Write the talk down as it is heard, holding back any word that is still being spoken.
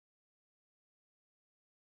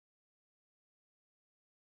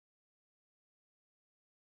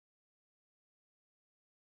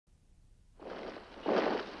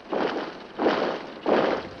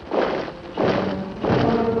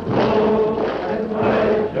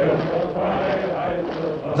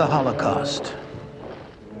The Holocaust.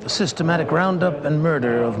 The systematic roundup and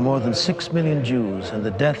murder of more than 6 million Jews and the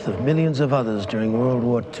death of millions of others during World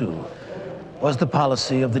War II was the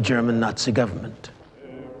policy of the German Nazi government.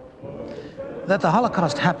 That the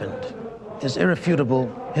Holocaust happened is irrefutable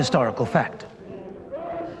historical fact.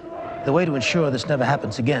 The way to ensure this never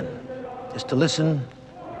happens again is to listen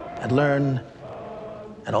and learn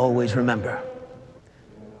and always remember.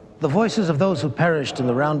 The voices of those who perished in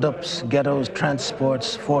the roundups, ghettos,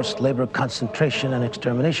 transports, forced labor concentration and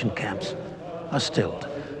extermination camps are stilled.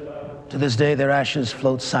 To this day, their ashes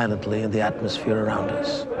float silently in the atmosphere around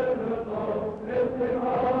us.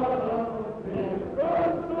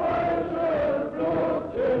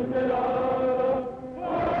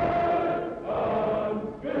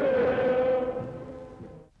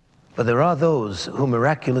 But there are those who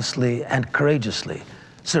miraculously and courageously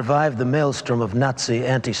survived the maelstrom of Nazi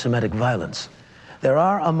anti-Semitic violence. There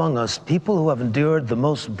are among us people who have endured the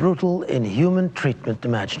most brutal, inhuman treatment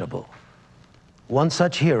imaginable. One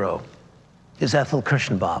such hero is Ethel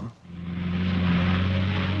Kirschenbaum.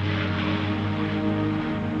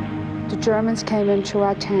 The Germans came into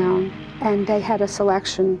our town and they had a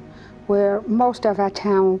selection where most of our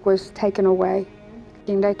town was taken away.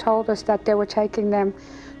 And they told us that they were taking them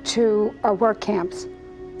to work camps.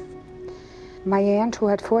 My aunt, who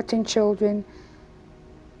had 14 children,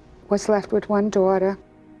 was left with one daughter.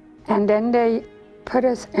 And then they put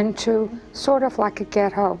us into sort of like a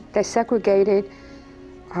ghetto. They segregated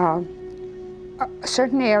a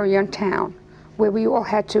certain area in town where we all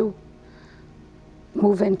had to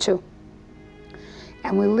move into.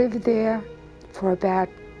 And we lived there for about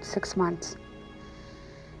 6 months.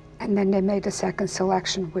 And then they made a second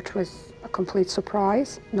selection, which was a complete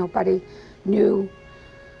surprise. Nobody knew.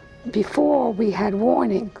 Before, we had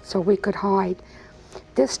warning, so we could hide.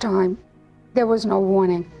 This time, there was no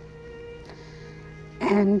warning.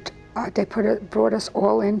 And they brought us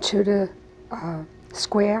all into the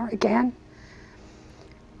square again.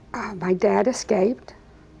 My dad escaped,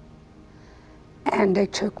 and they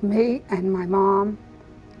took me and my mom,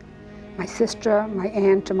 my sister, my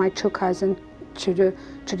aunt, and my 2 cousins to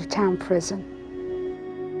the town prison.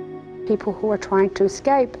 People who were trying to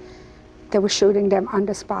escape, they were shooting them on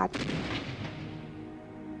the spot.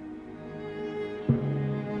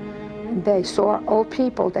 They saw old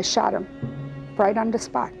people, they shot them right on the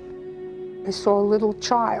spot. They saw a little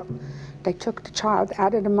child. They took the child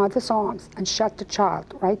out of the mother's arms and shot the child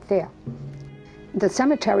right there. The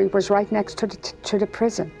cemetery was right next to the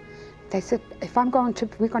prison. They said, if we're going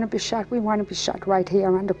to be shot, we want to be shot right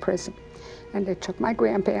here on the prison. And they took my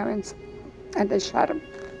grandparents and they shot them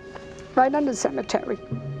right on the cemetery.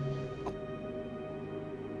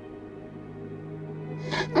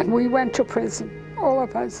 And we went to prison, all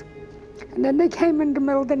of us. And then they came in the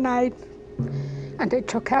middle of the night and they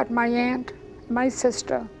took out my aunt, my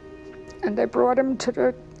sister, and they brought them to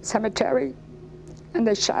the cemetery and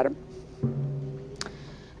they shot them.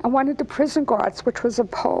 And one of the prison guards, which was a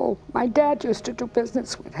Pole, my dad used to do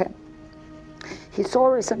business with him. He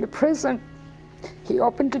saw us in the prison. He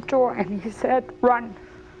opened the door and he said, run.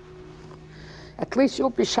 At least you'll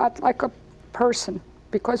be shot like a person,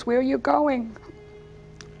 because where you're going,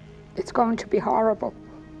 it's going to be horrible.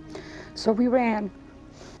 So we ran,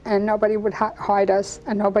 and nobody would hide us,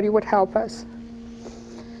 and nobody would help us.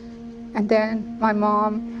 And then my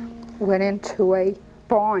mom went into a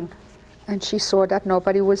barn, and she saw that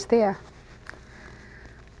nobody was there.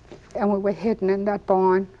 And we were hidden in that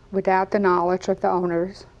barn without the knowledge of the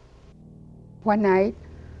owners. One night,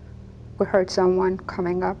 we heard someone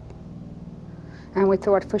coming up, and we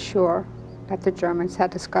thought for sure that the Germans had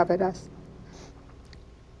discovered us.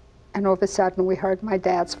 And all of a sudden, we heard my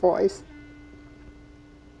dad's voice.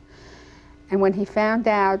 And when he found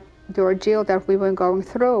out the ordeal that we were going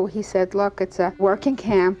through, he said, look, it's a working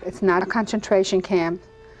camp, it's not a concentration camp.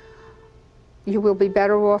 You will be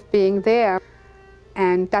better off being there.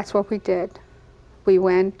 And that's what we did. We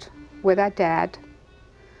went with our dad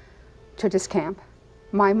to this camp.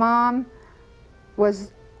 My mom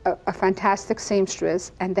was a fantastic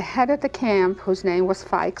seamstress, and the head of the camp, whose name was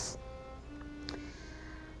Fikes,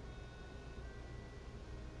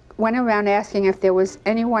 went around asking if there was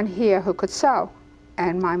anyone here who could sew.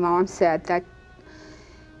 And my mom said that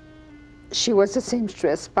she was a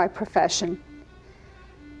seamstress by profession.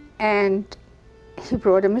 And he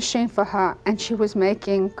brought a machine for her, and she was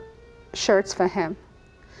making shirts for him.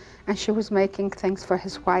 And she was making things for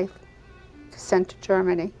his wife to send to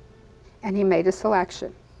Germany. And he made a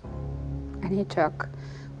selection. And he took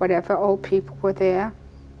whatever old people were there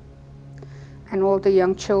and all the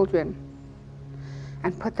young children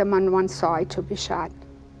and put them on one side to be shot.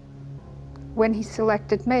 When he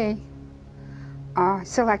selected me,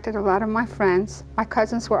 selected a lot of my friends. My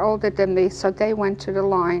cousins were older than me, so they went to the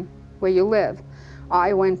line where you live.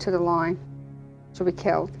 I went to the line to be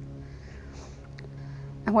killed.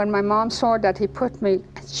 And when my mom saw that he put me,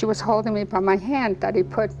 she was holding me by my hand, that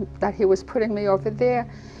he was putting me over there,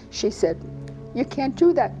 she said, "You can't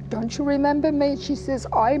do that. Don't you remember me?" She says,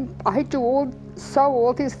 I do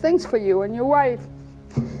all these things for you and your wife."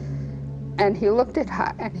 And he looked at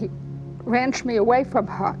her and he wrenched me away from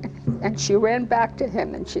her, and she ran back to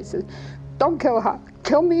him and she said, "Don't kill her,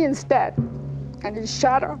 kill me instead." And he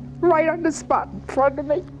shot her right on the spot in front of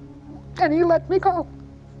me, and he let me go.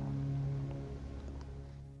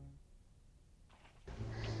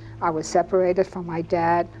 I was separated from my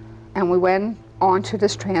dad, and we went onto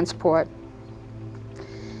this transport,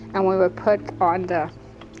 and we were put on the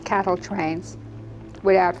cattle trains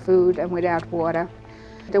without food and without water.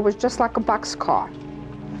 It was just like a boxcar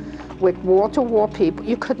with wall-to-wall people.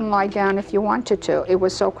 You couldn't lie down if you wanted to. It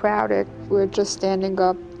was so crowded. We were just standing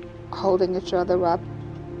up, holding each other up,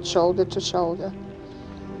 shoulder to shoulder.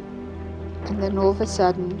 And then all of a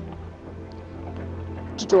sudden,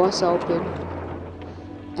 the doors opened,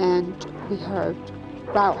 and we heard,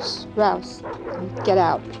 "Rouse, rouse, get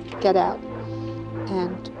out, get out."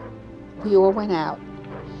 And we all went out,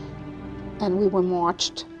 and we were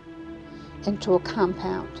marched into a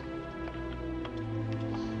compound.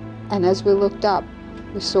 And as we looked up,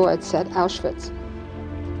 we saw it said Auschwitz.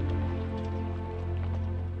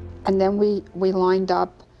 And then we lined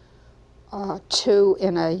up, two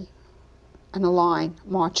in a line,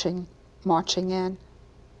 marching in.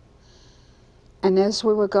 And as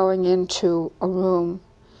we were going into a room,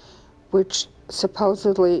 which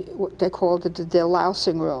supposedly they called it the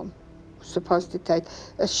delousing room, supposed to take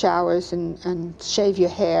showers and shave your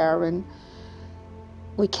hair, and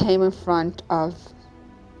we came in front of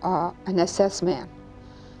an SS man,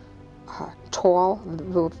 tall,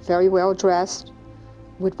 very well dressed,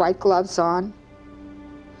 with white gloves on.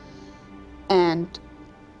 And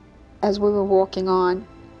as we were walking on,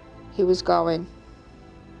 he was going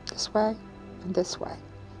this way and this way,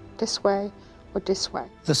 this way or this way.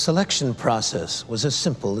 The selection process was as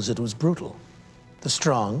simple as it was brutal. The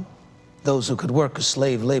strong, those who could work as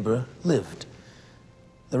slave labor, lived.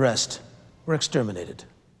 The rest were exterminated.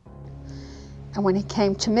 And when he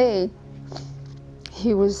came to me,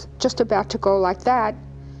 he was just about to go like that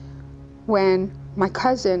when my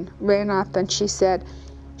cousin ran up and she said,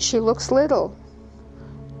 "She looks little,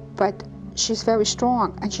 but she's very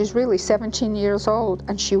strong, and she's really 17 years old,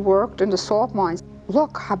 and she worked in the salt mines.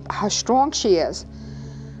 Look how strong she is."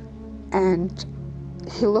 And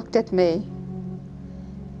he looked at me,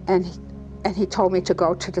 and he told me to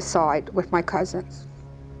go to the side with my cousins.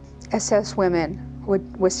 SS women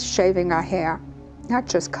was shaving our hair, not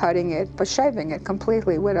just cutting it, but shaving it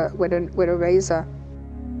completely with a razor.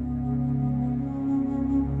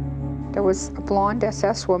 There was a blonde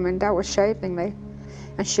SS woman that was shaving me,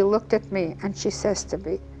 and she looked at me and she says to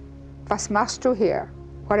me, "Was machst du hier?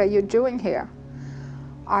 What are you doing here?"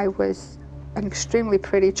 I was an extremely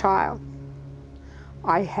pretty child.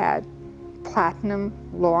 I had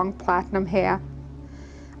long platinum hair,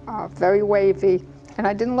 very wavy, and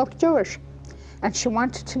I didn't look Jewish. And she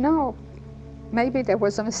wanted to know, maybe there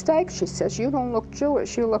was a mistake. She says, "You don't look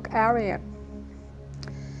Jewish, you look Aryan."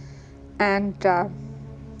 And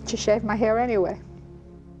she shaved my hair anyway.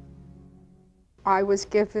 I was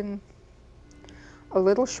given a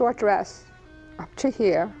little short dress up to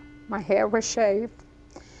here. My hair was shaved,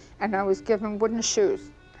 and I was given wooden shoes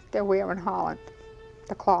that they wear in Holland,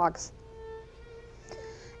 the clogs.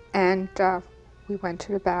 And we went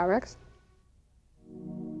to the barracks.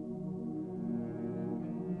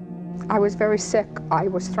 I was very sick. I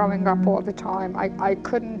was throwing up all the time. I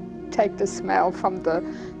couldn't take the smell from the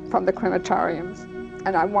crematoriums,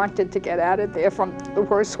 and I wanted to get out of there from the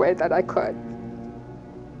worst way that I could.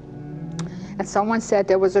 And someone said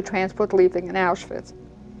there was a transport leaving in Auschwitz,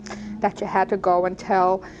 that you had to go and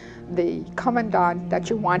tell the commandant that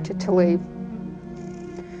you wanted to leave.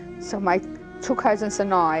 So my two cousins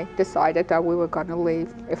and I decided that we were going to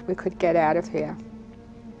leave if we could get out of here,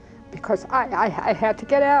 because I had to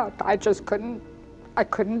get out. I just couldn't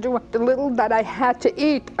do it. The little that I had to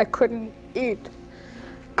eat, I couldn't eat.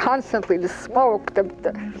 Constantly the smoke, the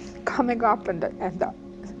coming up, and the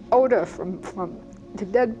odor from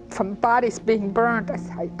bodies being burned.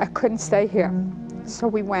 I couldn't stay here. So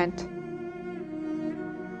we went.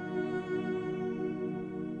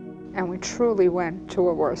 And we truly went to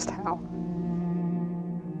a worst hell.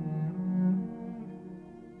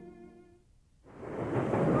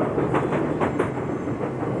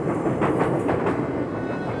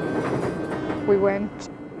 we went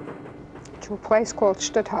to a place called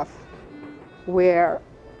Stutthof, where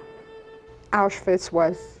Auschwitz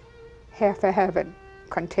was half a heaven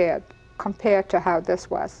compared to how this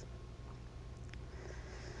was.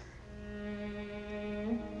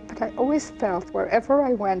 But I always felt wherever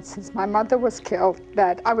I went, since my mother was killed,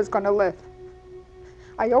 that I was going to live.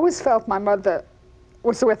 I always felt my mother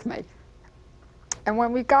was with me. And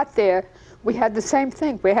when we got there, we had the same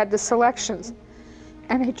thing. We had the selections.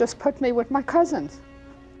 And he just put me with my cousins,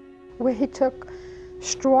 where he took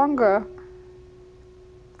stronger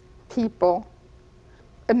people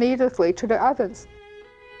immediately to the others.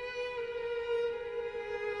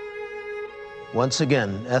 Once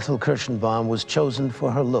again, Ethel Kirschenbaum was chosen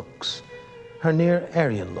for her looks, her near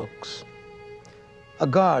Aryan looks. A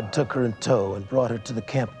guard took her in tow and brought her to the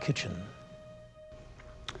camp kitchen.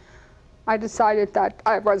 I decided that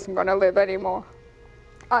I wasn't going to live anymore.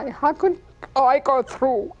 How could I go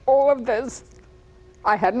through all of this?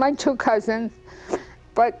 I had my two cousins,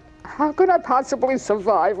 but how could I possibly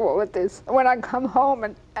survive all of this? When I come home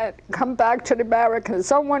and come back to the Americans,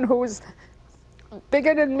 someone who's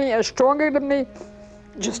bigger than me and stronger than me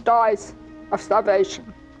just dies of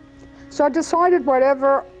starvation. So I decided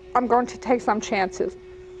whatever, I'm going to take some chances.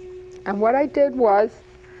 And what I did was,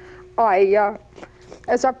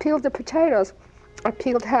 as I peeled the potatoes, I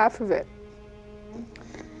peeled half of it.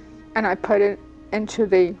 And I put it into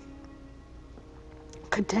the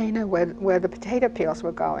container where the potato peels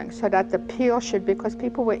were going, so that the peel should, because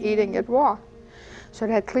people were eating it raw, so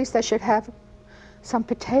that at least they should have some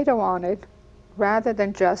potato on it rather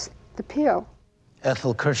than just the peel.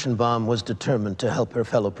 Ethel Kirschenbaum was determined to help her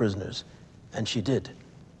fellow prisoners, and she did.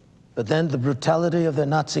 But then the brutality of their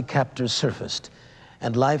Nazi captors surfaced,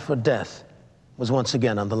 and life or death was once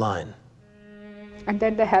again on the line. And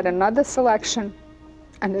then they had another selection,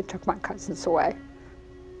 and they took my cousins away.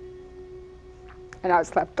 And I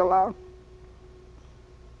was left alone.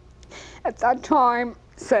 At that time,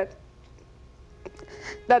 I said,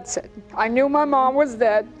 that's it. I knew my mom was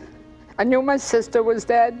dead. I knew my sister was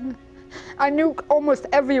dead. I knew almost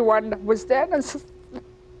everyone was dead. And so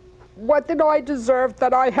what did I deserve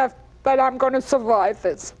that I'm going to survive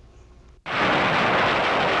this?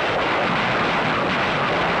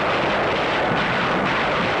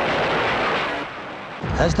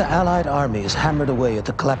 As the Allied armies hammered away at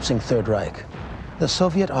the collapsing Third Reich, the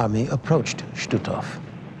Soviet army approached Stutthof.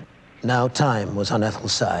 Now time was on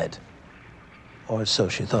Ethel's side, or so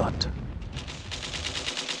she thought.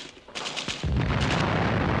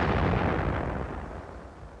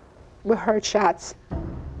 We heard shots,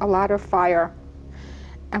 a lot of fire,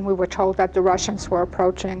 and we were told that the Russians were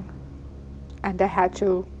approaching and they had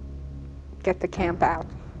to get the camp out.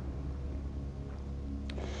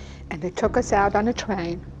 And they took us out on a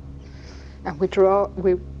train, and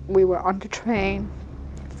we were on the train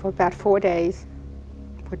for about 4 days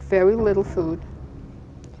with very little food.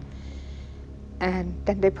 And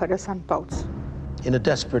then they put us on boats. In a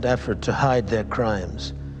desperate effort to hide their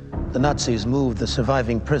crimes, the Nazis moved the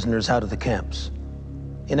surviving prisoners out of the camps.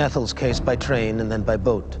 In Ethel's case, by train and then by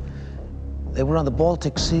boat. They were on the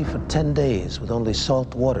Baltic Sea for 10 days with only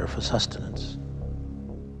salt water for sustenance.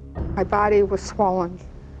 My body was swollen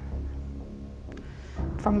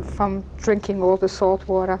from drinking all the salt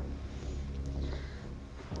water.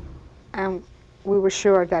 And we were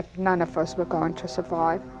sure that none of us were going to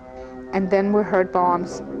survive. And then we heard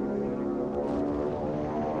bombs.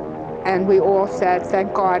 And we all said,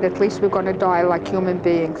 thank God, at least we're going to die like human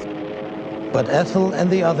beings. But Ethel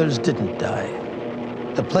and the others didn't die.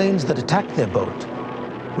 The planes that attacked their boat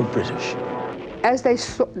were British. As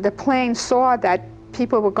the plane saw that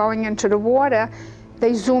people were going into the water,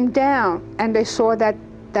 they zoomed down and they saw that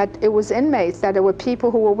it was inmates, that it were people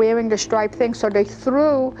who were wearing the striped thing, so they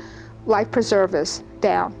threw life preservers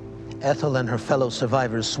down. Ethel and her fellow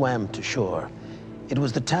survivors swam to shore. It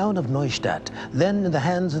was the town of Neustadt, then in the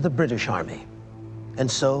hands of the British Army. And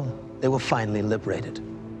so they were finally liberated.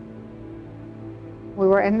 We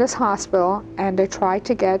were in this hospital, and they tried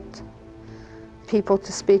to get people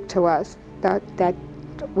to speak to us that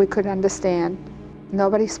we could understand.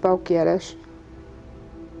 Nobody spoke Yiddish.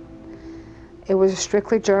 It was a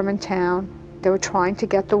strictly German town. They were trying to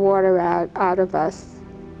get the water out of us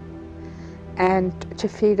and to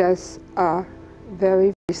feed us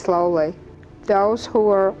very, very slowly. Those who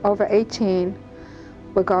were over 18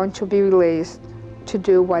 were going to be released to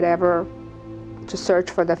do whatever, to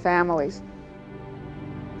search for their families.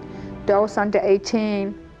 Those under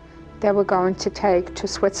 18, they were going to take to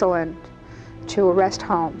Switzerland, to a rest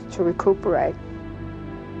home, to recuperate.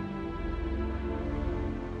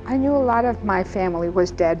 I knew a lot of my family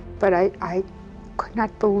was dead, but I could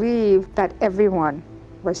not believe that everyone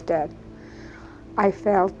was dead. I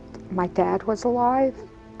felt my dad was alive.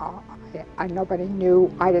 Nobody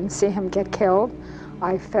knew. I didn't see him get killed.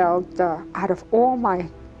 I felt out of all my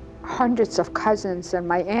hundreds of cousins and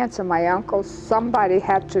my aunts and my uncles, somebody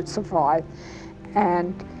had to survive.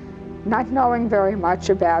 And not knowing very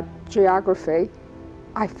much about geography,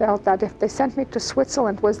 I felt that if they sent me to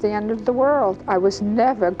Switzerland was the end of the world. I was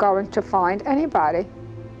never going to find anybody.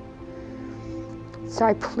 So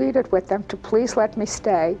I pleaded with them to please let me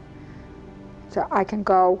stay so I can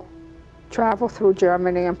go travel through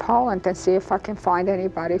Germany and Poland and see if I can find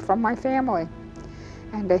anybody from my family.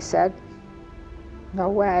 And they said, no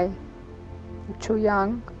way, you're too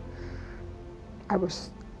young. I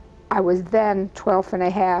was then 12 and a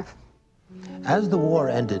half. As the war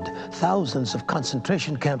ended, thousands of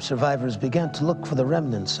concentration camp survivors began to look for the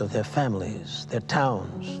remnants of their families, their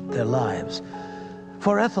towns, their lives.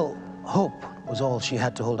 For Ethel, hope was all she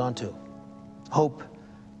had to hold on to. Hope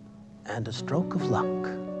and a stroke of luck.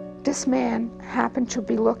 This man happened to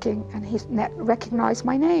be looking, and he recognized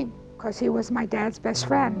my name because he was my dad's best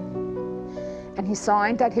friend. And he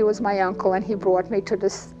signed that he was my uncle, and he brought me to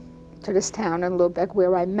this town in Lübeck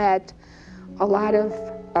where I met a lot of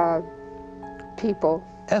people.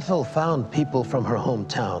 Ethel found people from her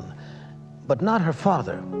hometown, but not her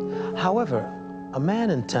father. However, a man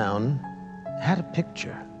in town had a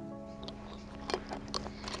picture.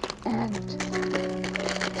 And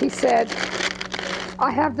he said, I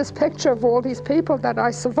have this picture of all these people that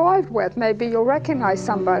I survived with. Maybe you'll recognize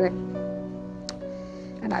somebody.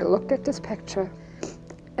 And I looked at this picture,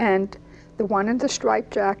 and the one in the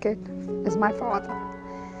striped jacket is my father.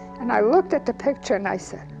 And I looked at the picture and I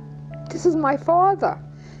said, this is my father.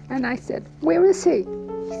 And I said, where is he?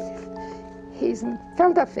 He says, he's in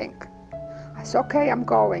Feldafing. I said, okay, I'm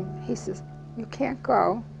going. He says, you can't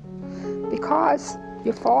go because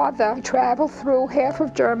your father traveled through half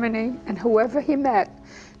of Germany, and whoever he met,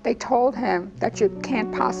 they told him that you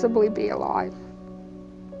can't possibly be alive.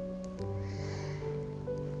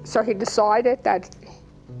 So he decided that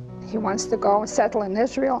he wants to go and settle in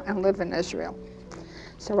Israel and live in Israel.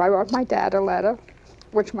 So I wrote my dad a letter,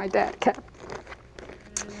 which my dad kept.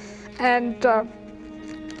 And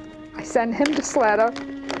I sent him this letter.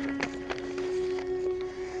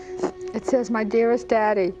 It says, my dearest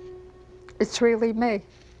daddy, it's really me.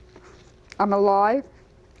 I'm alive,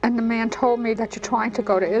 and the man told me that you're trying to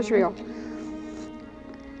go to Israel.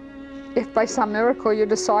 If by some miracle you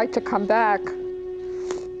decide to come back,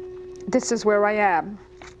 this is where I am.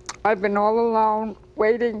 I've been all alone,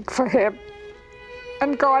 waiting for him,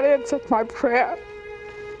 and God answered my prayer.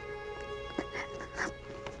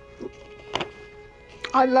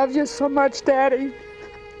 I love you so much, Daddy.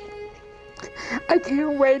 I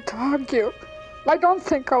can't wait to hug you. I don't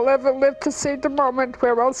think I'll ever live to see the moment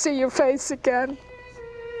where I'll see your face again.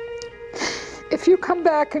 If you come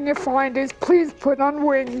back and you find us, please put on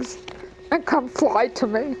wings and come fly to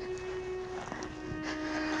me.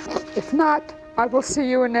 If not, I will see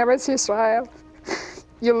you in Eretz Yisrael,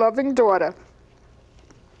 your loving daughter.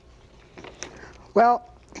 Well,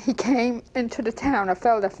 he came into the town of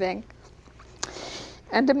Feldafing,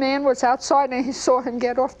 and the man was outside, and he saw him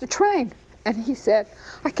get off the train. And he said,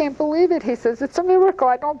 I can't believe it. He says, it's a miracle.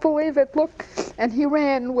 I don't believe it. Look. And he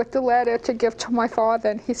ran with the letter to give to my father.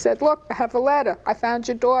 And he said, look, I have a letter. I found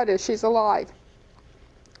your daughter. She's alive.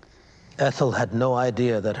 Ethel had no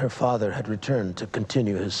idea that her father had returned to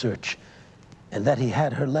continue his search, and that he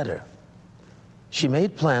had her letter. She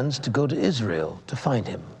made plans to go to Israel to find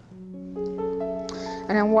him.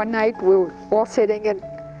 And then one night, we were all sitting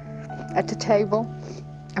at the table,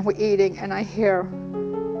 and we're eating, and I hear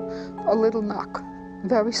a little knock,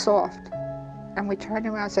 very soft. And we turned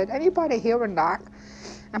around and said, anybody hear a knock?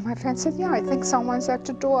 And my friend said, yeah, I think someone's at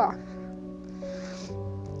the door.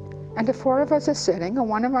 And the four of us are sitting, and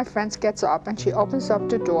one of my friends gets up, and she opens up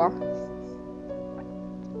the door.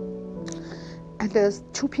 And there's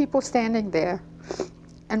two people standing there,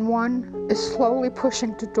 and one is slowly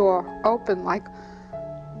pushing the door open like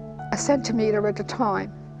a centimeter at a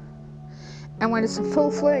time. And when it's in full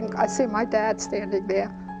fling, I see my dad standing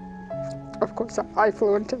there. Of course, I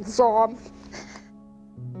flew into his arms.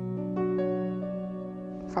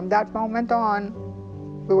 From that moment on,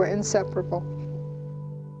 we were inseparable.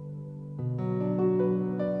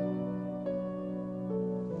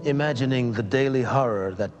 Imagining the daily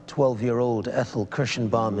horror that 12-year-old Ethel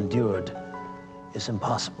Kirschenbaum endured is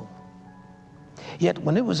impossible. Yet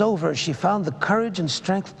when it was over, she found the courage and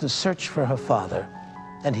strength to search for her father,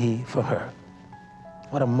 and he for her.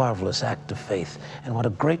 What a marvelous act of faith, and what a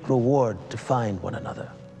great reward to find one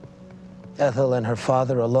another. Ethel and her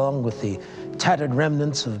father, along with the tattered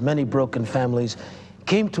remnants of many broken families,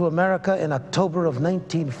 came to America in October of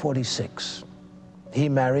 1946. He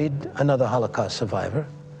married another Holocaust survivor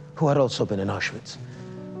who had also been in Auschwitz.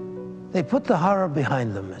 They put the horror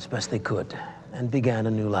behind them as best they could and began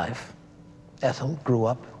a new life. Ethel grew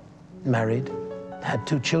up, married, had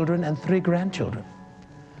 2 children and 3 grandchildren.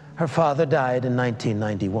 Her father died in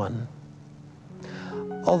 1991.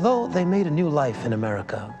 Although they made a new life in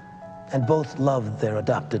America and both loved their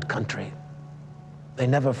adopted country, they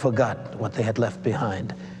never forgot what they had left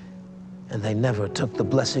behind, and they never took the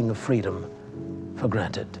blessing of freedom for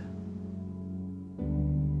granted.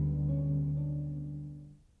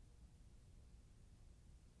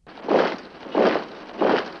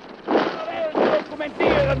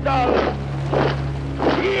 Dokumentieren soll.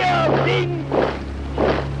 Hier sinkt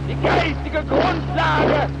die geistige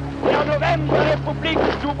Grundlage der Novemberrepublik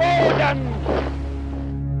zu Boden.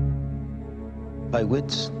 By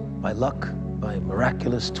wits, by luck, by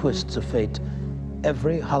miraculous twists of fate,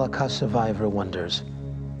 every Holocaust survivor wonders,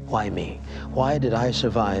 why me? Why did I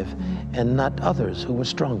survive and not others who were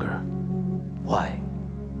stronger? Why?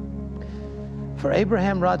 For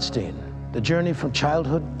Abraham Rothstein, the journey from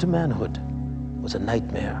childhood to manhood was a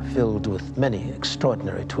nightmare filled with many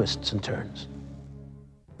extraordinary twists and turns.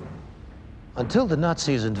 Until the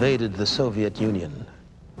Nazis invaded the Soviet Union,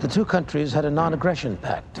 the 2 countries had a non-aggression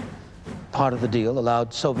pact. Part of the deal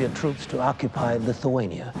allowed Soviet troops to occupy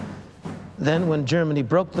Lithuania. Then, when Germany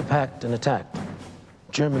broke the pact and attacked,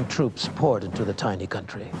 German troops poured into the tiny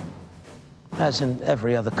country. As in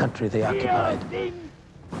every other country they occupied,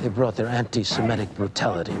 they brought their anti-Semitic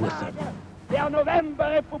brutality with them. Der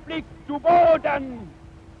Novemberrepublik zu Boden.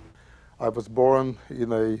 I was born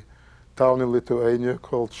in a town in Lithuania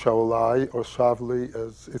called Šiauliai, or Shavli,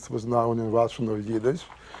 as it was known in Russian or Yiddish,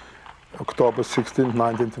 October 16,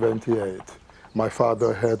 1928. My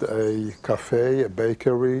father had a cafe, a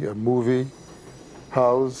bakery, a movie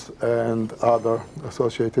house, and other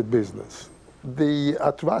associated business. The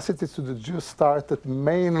atrocities to the Jews started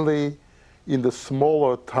mainly in the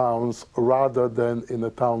smaller towns rather than in a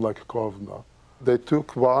town like Kovno. They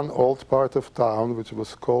took one old part of town, which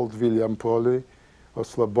was called Viliampoli, or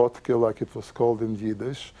Slobodki, like it was called in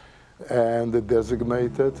Yiddish, and they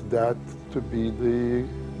designated that to be the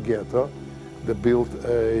ghetto. They built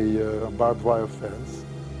a barbed wire fence,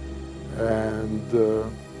 and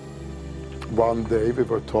one day we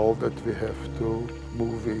were told that we have to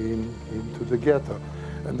move into the ghetto.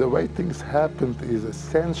 And the way things happened is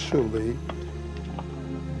essentially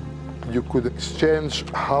you could exchange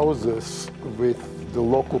houses with the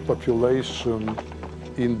local population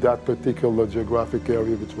in that particular geographic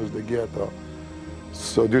area, which was the ghetto.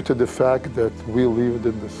 So due to the fact that we lived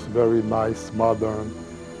in this very nice modern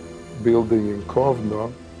building in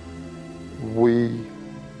Kovno,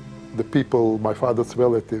 the people, my father's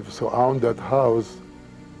relatives who owned that house,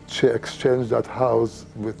 exchanged that house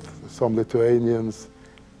with some Lithuanians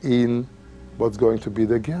in what's going to be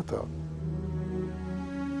the ghetto.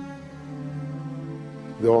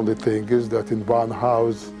 The only thing is that in one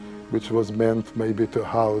house, which was meant maybe to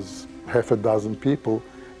house half a dozen people,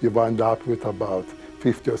 you wind up with about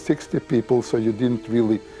 50 or 60 people, so you didn't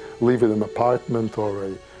really live in an apartment or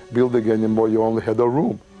a building anymore, you only had a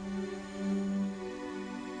room.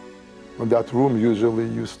 And that room usually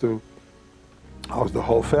used to house the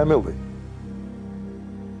whole family.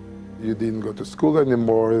 You didn't go to school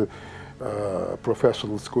anymore,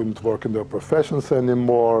 professionals couldn't work in their professions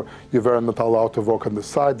anymore, you were not allowed to walk on the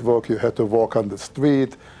sidewalk, you had to walk on the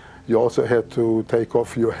street, you also had to take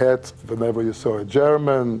off your hat whenever you saw a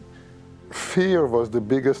German. Fear was the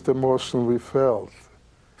biggest emotion we felt.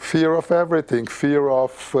 Fear of everything, fear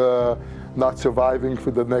of not surviving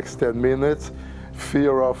for the next 10 minutes,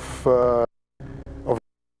 fear of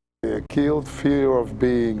being killed, fear of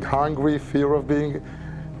being hungry, fear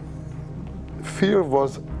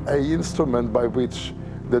was an instrument by which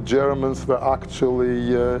the Germans were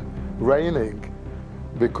actually reigning.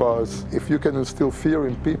 Because if you can instill fear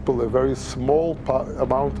in people, a very small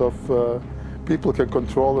amount of people can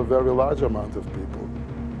control a very large amount of people.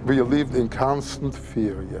 We lived in constant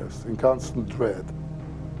fear, yes, in constant dread.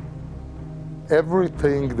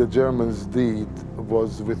 Everything the Germans did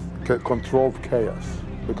was with controlled chaos.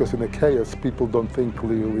 Because in a chaos, people don't think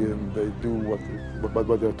clearly and they do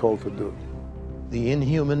what they're told to do. The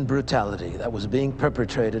inhuman brutality that was being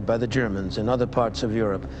perpetrated by the Germans in other parts of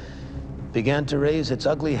Europe began to raise its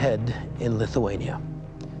ugly head in Lithuania.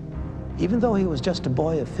 Even though he was just a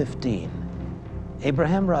boy of 15,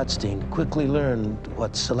 Abraham Rothstein quickly learned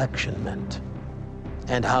what selection meant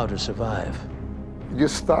and how to survive. You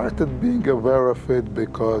started being aware of it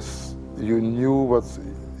because you knew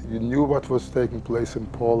You knew what was taking place in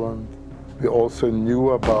Poland. We also knew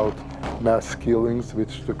about mass killings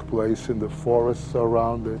which took place in the forests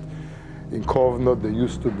around it. In Kovno, they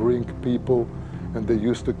used to bring people and they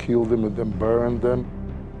used to kill them and then burn them.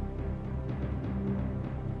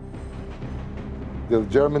 The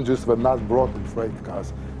German Jews were not brought in freight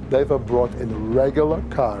cars. They were brought in regular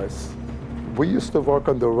cars. We used to work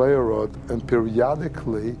on the railroad, and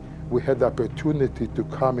periodically we had the opportunity to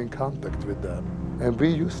come in contact with them. And we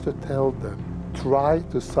used to tell them, try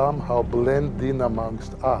to somehow blend in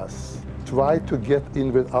amongst us. Try to get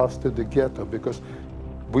in with us to the ghetto, because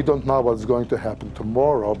we don't know what's going to happen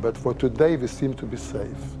tomorrow, but for today we seem to be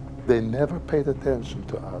safe. They never paid attention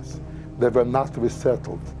to us. They were not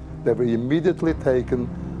resettled. They were immediately taken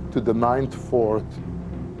to the 9th Fort,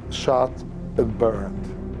 shot and burned.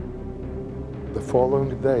 The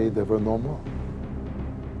following day, there were no more.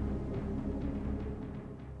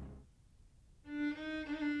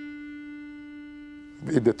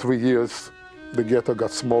 In the 3 years, the ghetto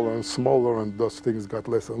got smaller and smaller, and those things got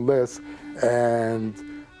less and less, and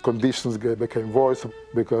conditions became worse,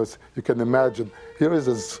 because you can imagine, here is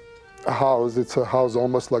a house, it's a house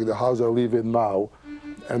almost like the house I live in now,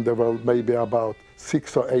 and there were maybe about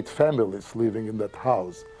 6 or 8 families living in that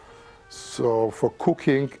house. So for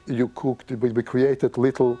cooking, we created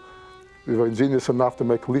little, we were ingenious enough to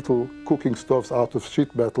make little cooking stoves out of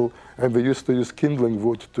sheet metal, and we used to use kindling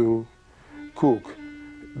wood to cook.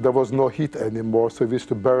 There was no heat anymore, so we used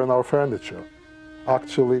to burn our furniture.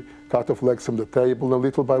 Actually, cut off legs from the table, and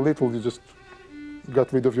little by little, you just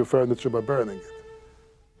got rid of your furniture by burning it.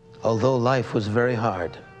 Although life was very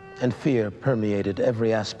hard, and fear permeated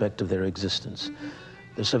every aspect of their existence,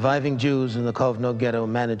 the surviving Jews in the Kovno ghetto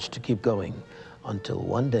managed to keep going until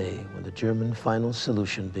one day when the German final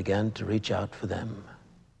solution began to reach out for them.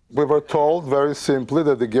 We were told very simply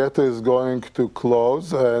that the ghetto is going to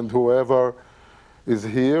close, and whoever is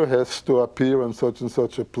here has to appear in such and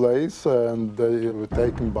such a place, and they were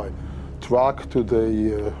taken by truck to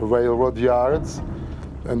the railroad yards,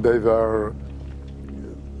 and they were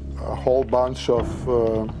a whole bunch of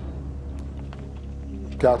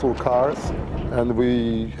cattle cars, and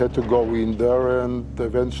we had to go in there, and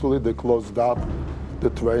eventually they closed up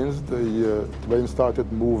the trains. The train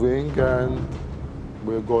started moving, and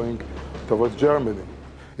we were going towards Germany.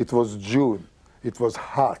 It was June. It was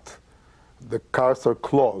hot. The cars are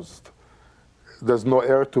closed. There's no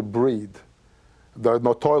air to breathe. There are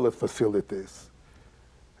no toilet facilities.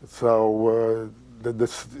 So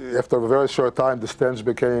after a very short time, the stench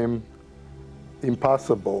became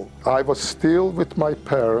impossible. I was still with my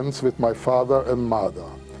parents, with my father and mother.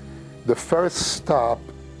 The first stop,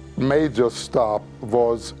 major stop,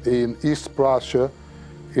 was in East Prussia,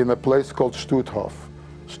 in a place called Stutthof.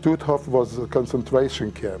 Stutthof was a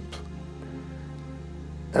concentration camp.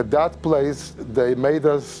 At that place, they made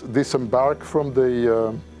us disembark from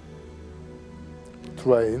the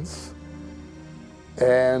trains,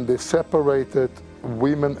 and they separated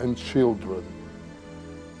women and children.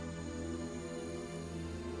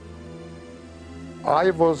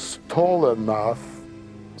 I was tall enough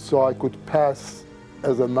so I could pass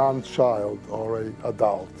as a non-child or an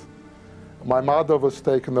adult. My mother was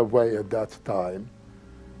taken away at that time,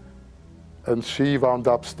 and she wound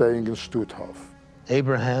up staying in Stutthof.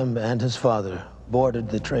 Abraham and his father boarded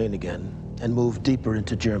the train again and moved deeper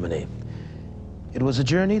into Germany. It was a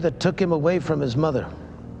journey that took him away from his mother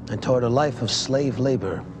and toward a life of slave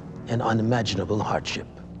labor and unimaginable hardship.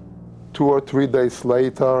 2 or 3 days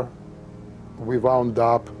later, we wound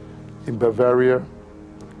up in Bavaria,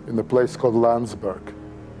 in a place called Landsberg.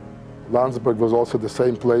 Landsberg was also the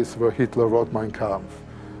same place where Hitler wrote Mein Kampf.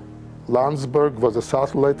 Landsberg was a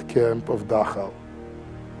satellite camp of Dachau.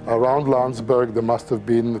 Around Landsberg, there must have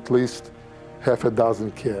been at least half a dozen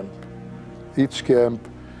camps. Each camp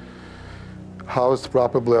housed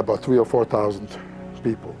probably about 3,000 or 4,000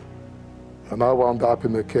 people. And I wound up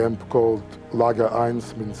in a camp called Lager 1,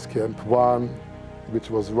 means Camp 1, which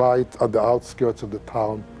was right at the outskirts of the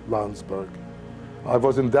town, Landsberg. I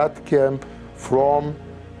was in that camp from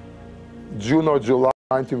June or July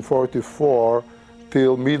 1944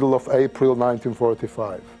 till middle of April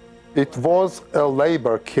 1945. It was a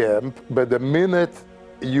labor camp, but the minute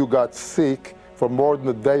you got sick for more than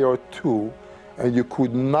a day or two and you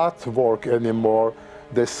could not work anymore,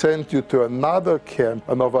 they sent you to another camp,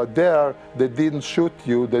 and over there they didn't shoot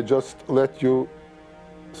you, they just let you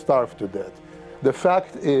starve to death. The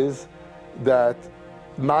fact is that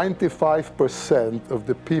 95% of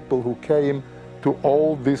the people who came to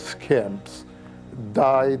all these camps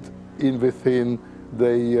died within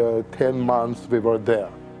the 10 months we were there.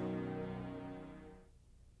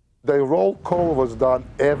 The roll call was done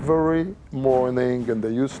every morning, and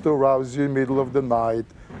they used to rouse you in the middle of the night,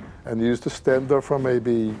 and you used to stand there from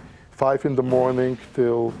maybe 5 in the morning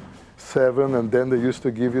till 7, and then they used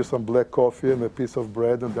to give you some black coffee and a piece of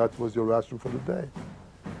bread, and that was your ration for the day.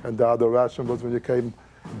 And the other ration was when you came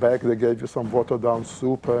back, they gave you some watered-down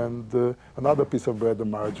soup and another piece of bread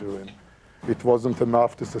and margarine. It wasn't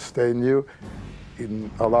enough to sustain you.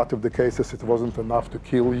 In a lot of the cases, it wasn't enough to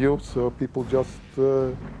kill you, so people just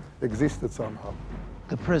existed somehow.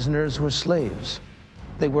 The prisoners were slaves.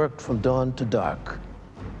 They worked from dawn to dark.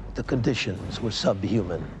 The conditions were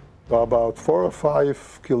subhuman. About 4 or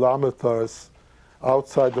 5 kilometers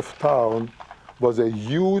outside of town was a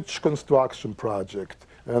huge construction project,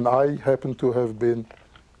 and I happened to have been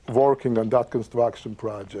working on that construction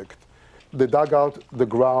project. They dug out the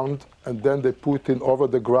ground, and then they put in over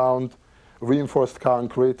the ground reinforced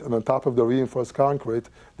concrete, and on top of the reinforced concrete,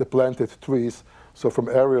 they planted trees. So from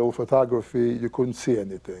aerial photography, you couldn't see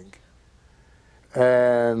anything.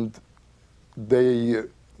 And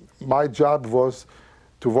my job was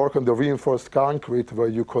to work on the reinforced concrete where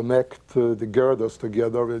you connect the girders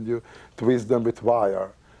together and you twist them with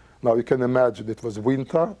wire. Now you can imagine it was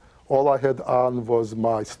winter. All I had on was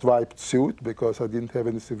my striped suit because I didn't have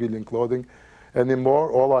any civilian clothing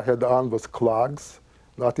anymore. All I had on was clogs,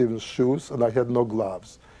 not even shoes, and I had no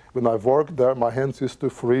gloves. When I worked there, my hands used to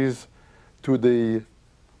freeze to the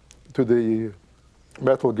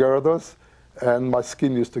metal girders, and my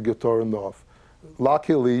skin used to get torn off.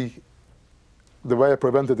 Luckily, the way I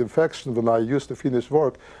prevented infection, when I used to finish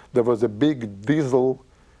work, there was a big diesel,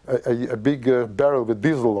 a big barrel with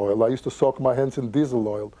diesel oil. I used to soak my hands in diesel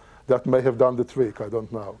oil. That may have done the trick, I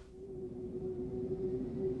don't know.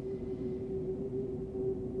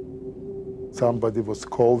 Somebody was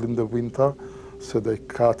cold in the winter, so they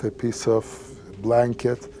cut a piece of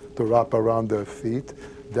blanket to wrap around their feet.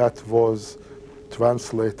 That was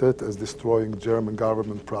translated as destroying German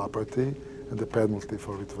government property, and the penalty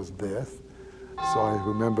for it was death. So I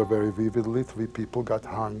remember very vividly 3 people got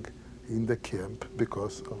hung in the camp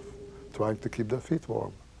because of trying to keep their feet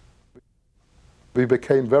warm. We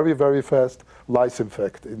became very, very fast lice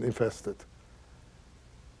infested.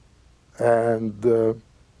 And the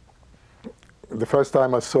first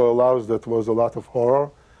time I saw a louse, that was a lot of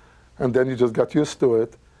horror, and then you just got used to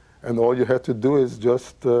it, and all you had to do is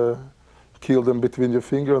just kill them between your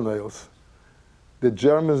fingernails. The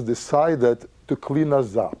Germans decided to clean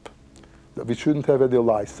us up, that we shouldn't have any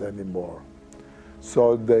lice anymore.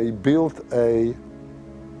 So they built a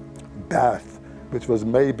bath, which was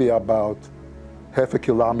maybe about half a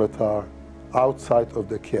kilometer outside of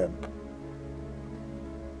the camp.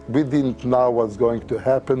 We didn't know what's going to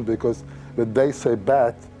happen because when they say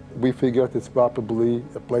bath, we figured it's probably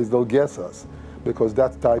a place they'll guess us, because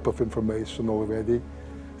that type of information already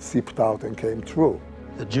seeped out and came true.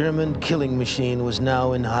 The German killing machine was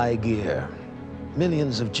now in high gear.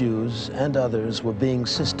 Millions of Jews and others were being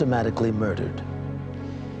systematically murdered.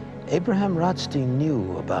 Abraham Rothstein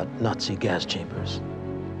knew about Nazi gas chambers,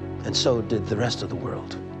 and so did the rest of the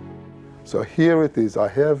world. So here it is. I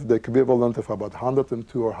have the equivalent of about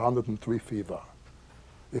 102 or 103 fever.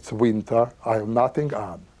 It's winter. I have nothing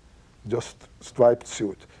on, just striped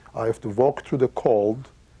suit. I have to walk through the cold,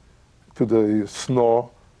 to the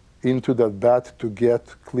snow, into that bath to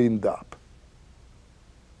get cleaned up.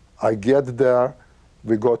 I get there,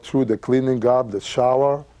 we go through the cleaning up, the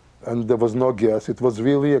shower, and there was no gas. It was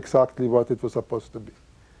really exactly what it was supposed to be.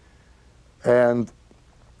 And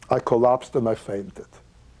I collapsed and I fainted.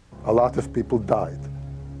 A lot of people died.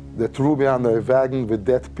 They threw me on a wagon with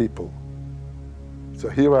dead people. So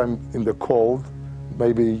here I'm in the cold,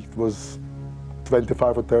 maybe it was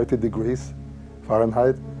 25 or 30 degrees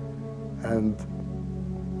Fahrenheit, and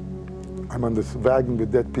I'm on this wagon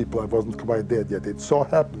with dead people. I wasn't quite dead yet. It so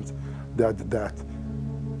happened that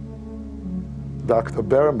Dr.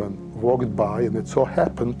 Berman walked by, and it so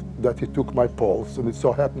happened that he took my pulse, and it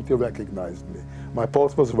so happened he recognized me. My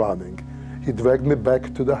pulse was running. He dragged me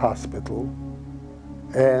back to the hospital,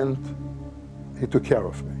 and he took care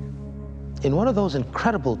of me. In one of those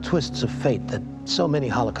incredible twists of fate that so many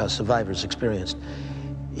Holocaust survivors experienced,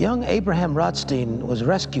 young Abraham Rothstein was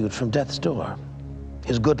rescued from death's door.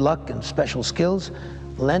 His good luck and special skills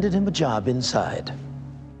landed him a job inside.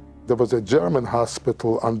 There was a German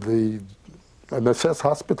hospital an SS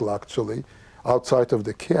hospital actually, outside of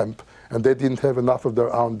the camp, and they didn't have enough of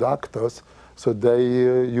their own doctors, so they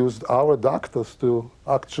used our doctors to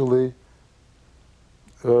actually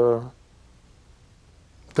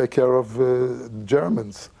take care of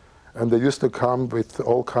Germans. And they used to come with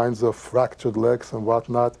all kinds of fractured legs and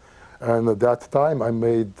whatnot, and at that time I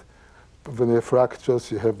made when you have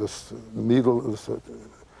fractures, you have this needle,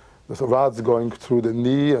 there's rods going through the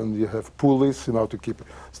knee, and you have pulleys, you know, to keep it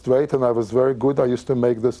straight. And I was very good. I used to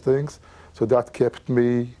make those things, so that kept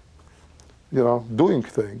me, you know, doing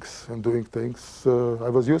things. And doing things, I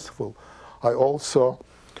was useful. I also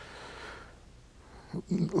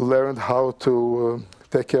learned how to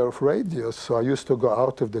take care of radios. So I used to go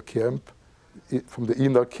out of the camp, from the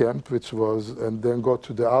inner camp, which was, and then go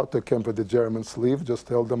to the outer camp where the Germans live, just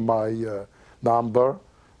tell them my number,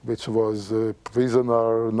 which was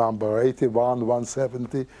prisoner number 81,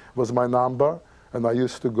 170 was my number. And I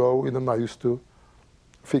used to go in and I used to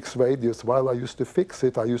fix radios. While I used to fix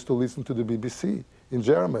it, I used to listen to the BBC in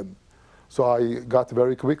German. So I got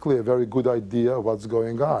very quickly a very good idea what's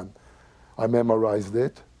going on. I memorized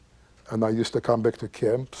it, and I used to come back to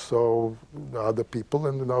camp, so the other people,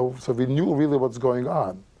 and you know, so we knew really what's going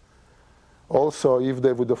on. Also, if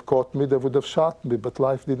they would have caught me, they would have shot me, but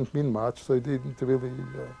life didn't mean much, so it didn't really.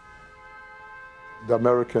 The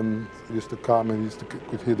Americans used to come and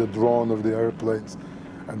could hear the drone of the airplanes,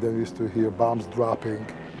 and then we used to hear bombs dropping,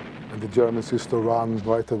 and the Germans used to run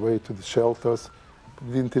right away to the shelters.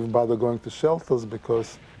 We didn't even bother going to shelters,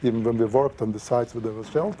 because even when we worked on the sites where there were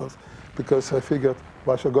shelters, because I figured,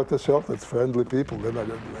 why should I go to shelter? It's friendly people. Then I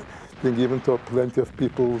think even though plenty of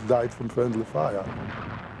people died from friendly fire.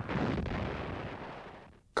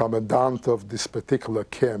 Commandant of this particular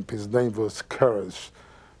camp, his name was Kirsch,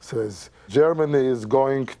 says, Germany is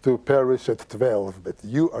going to perish at 12, but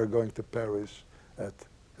you are going to perish at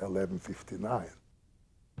 11:59.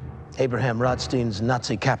 Abraham Rothstein's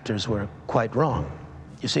Nazi captors were quite wrong.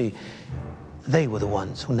 You see, they were the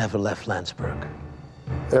ones who never left Landsberg.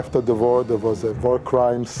 After the war, there was a war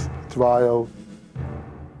crimes trial.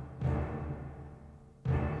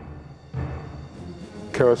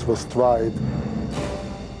 Kirsch was tried.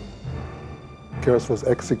 Kirsch was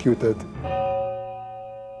executed.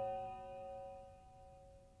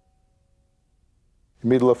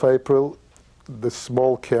 Middle of April, the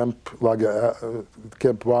small camp, like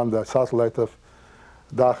Camp 1, the satellite of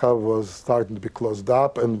Dachau, was starting to be closed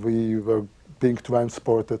up, and we were being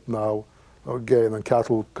transported now again on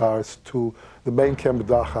cattle cars to the main camp,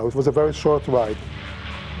 Dachau. It was a very short ride.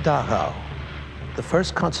 Dachau, the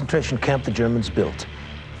first concentration camp the Germans built,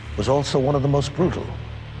 was also one of the most brutal.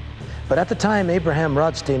 But at the time Abraham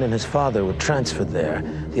Rothstein and his father were transferred there,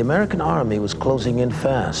 the American army was closing in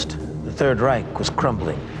fast. The Third Reich was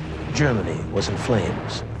crumbling. Germany was in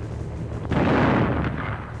flames.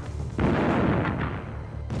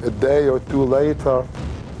 A day or two later,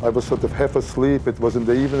 I was sort of half asleep. It was in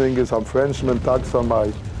the evening, and some Frenchman tugs on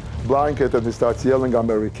my blanket, and he starts yelling,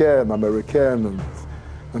 American, American,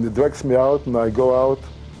 and he drags me out, and I go out,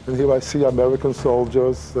 and here I see American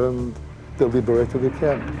soldiers, and they liberated the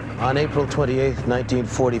camp. On April 28,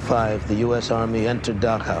 1945, the U.S. Army entered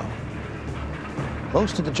Dachau.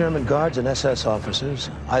 Most of the German guards and SS officers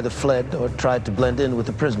either fled or tried to blend in with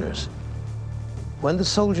the prisoners. When the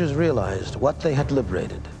soldiers realized what they had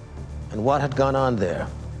liberated and what had gone on there,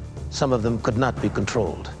 some of them could not be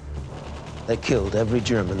controlled. They killed every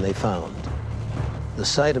German they found. The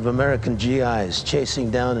sight of American GIs chasing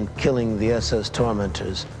down and killing the SS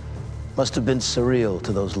tormentors must have been surreal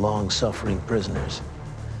to those long-suffering prisoners.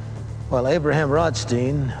 While Abraham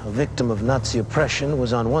Rothstein, a victim of Nazi oppression,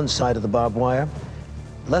 was on one side of the barbed wire,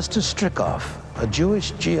 Lester Strikoff, a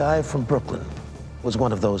Jewish GI from Brooklyn, was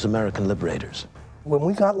one of those American liberators. When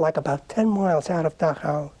we got like about 10 miles out of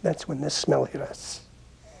Dachau, that's when this smell hit us.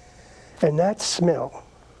 And that smell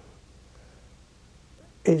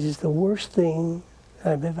is the worst thing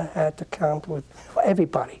I've ever had to count with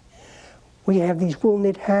everybody. We have these wool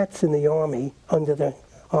knit hats in the army under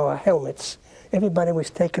our helmets. Everybody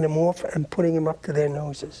was taking them off and putting them up to their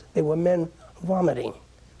noses. They were men vomiting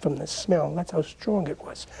from the smell. That's how strong it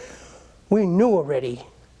was. We knew already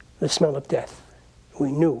the smell of death.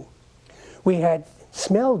 We knew. We had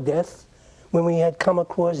smelled death when we had come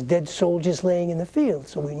across dead soldiers laying in the field,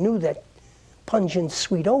 so we knew that pungent,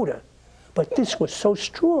 sweet odor. But this was so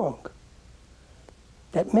strong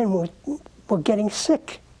that men were getting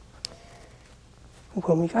sick.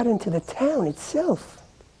 When we got into the town itself,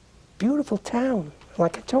 beautiful town,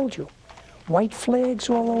 like I told you, white flags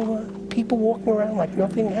all over, people walking around like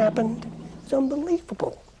nothing happened. It's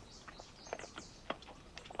unbelievable.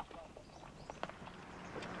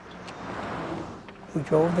 We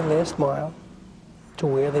drove the last mile to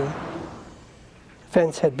where the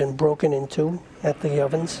fence had been broken into at the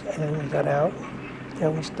ovens, and we got out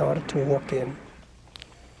and we started to walk in.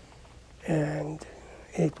 And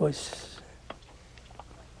it was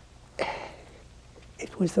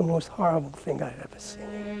the most horrible thing I'd ever seen.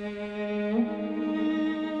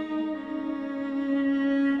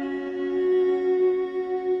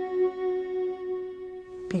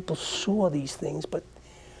 people saw these things, but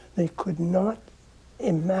they could not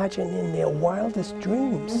imagine in their wildest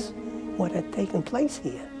dreams what had taken place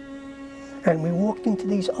here. And we walked into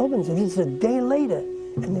these ovens, and this is a day later,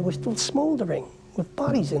 and they were still smoldering with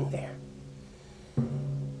bodies in there.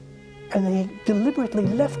 And they deliberately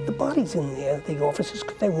left the bodies in there, the officers,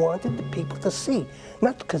 because they wanted the people to see,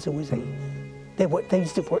 not because it was had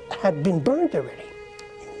been burned already.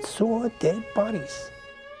 You saw dead bodies.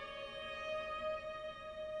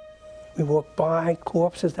 We walked by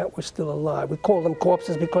corpses that were still alive. We called them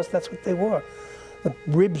corpses because that's what they were. The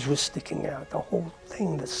ribs were sticking out, the whole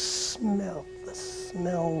thing, the smell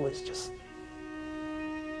was just...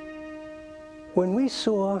 When we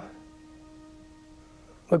saw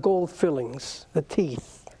the gold fillings, the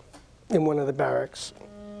teeth in one of the barracks,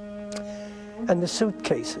 and the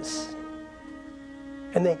suitcases,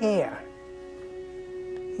 and the hair,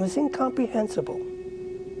 it was incomprehensible.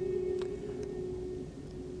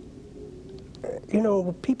 You know,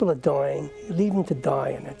 when people are dying, you leave them to die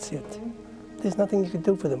and that's it. There's nothing you can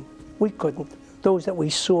do for them. We couldn't. Those that we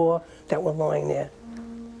saw that were lying there.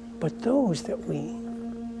 But those that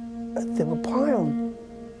they were piled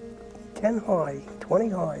 10 high, 20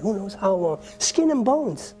 high, who knows how long, skin and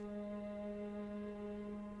bones.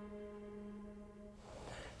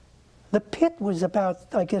 The pit was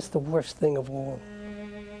about, I guess, the worst thing of all.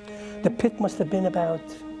 The pit must have been about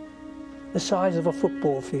the size of a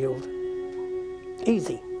football field.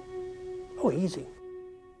 Easy. Oh, easy.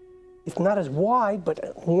 It's not as wide,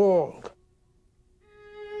 but long.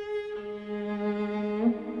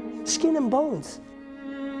 Skin and bones.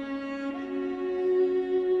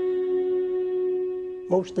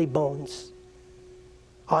 Mostly bones.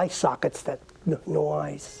 Eye sockets that no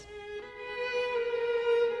eyes.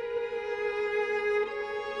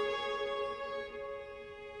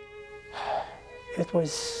 It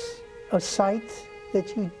was a sight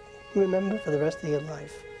that you remember for the rest of your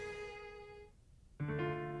life.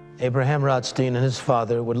 Abraham Rothstein and his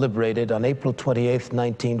father were liberated on April 28,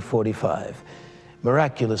 1945.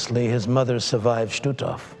 Miraculously, his mother survived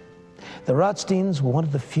Stutthof. The Rothsteins were one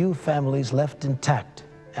of the few families left intact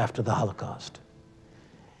after the Holocaust.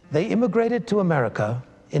 They immigrated to America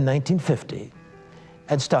in 1950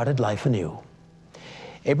 and started life anew.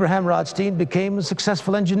 Abraham Rothstein became a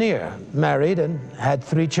successful engineer, married, and had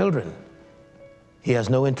 3 children. He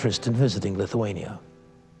has no interest in visiting Lithuania,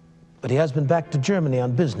 but he has been back to Germany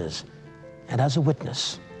on business and as a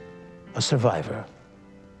witness, a survivor.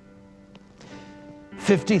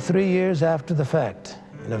 53 years after the fact,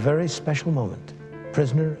 in a very special moment,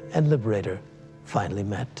 prisoner and liberator finally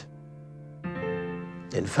met.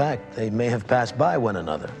 In fact, they may have passed by one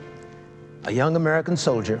another. A young American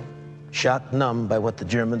soldier, shot numb by what the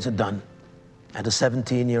Germans had done, and a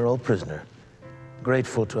 17-year-old prisoner,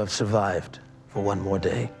 grateful to have survived for one more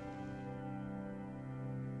day.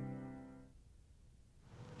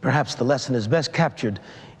 Perhaps the lesson is best captured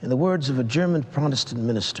in the words of a German Protestant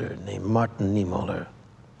minister named Martin Niemöller,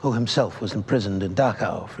 who himself was imprisoned in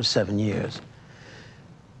Dachau for 7 years.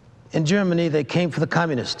 In Germany, they came for the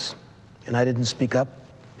communists, and I didn't speak up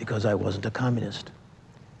because I wasn't a communist.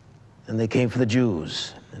 And they came for the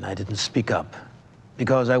Jews, and I didn't speak up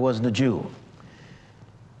because I wasn't a Jew.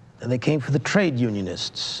 And they came for the trade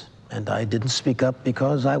unionists, and I didn't speak up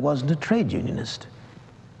because I wasn't a trade unionist.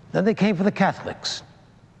 Then they came for the Catholics,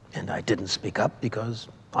 and I didn't speak up because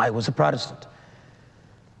I was a Protestant.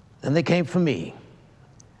 Then they came for me,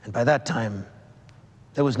 and by that time,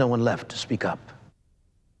 there was no one left to speak up.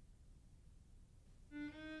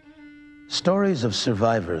 Stories of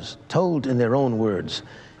survivors, told in their own words,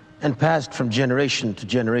 and passed from generation to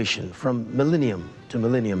generation, from millennium to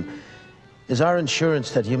millennium, is our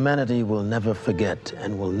insurance that humanity will never forget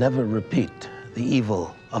and will never repeat the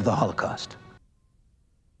evil of the Holocaust.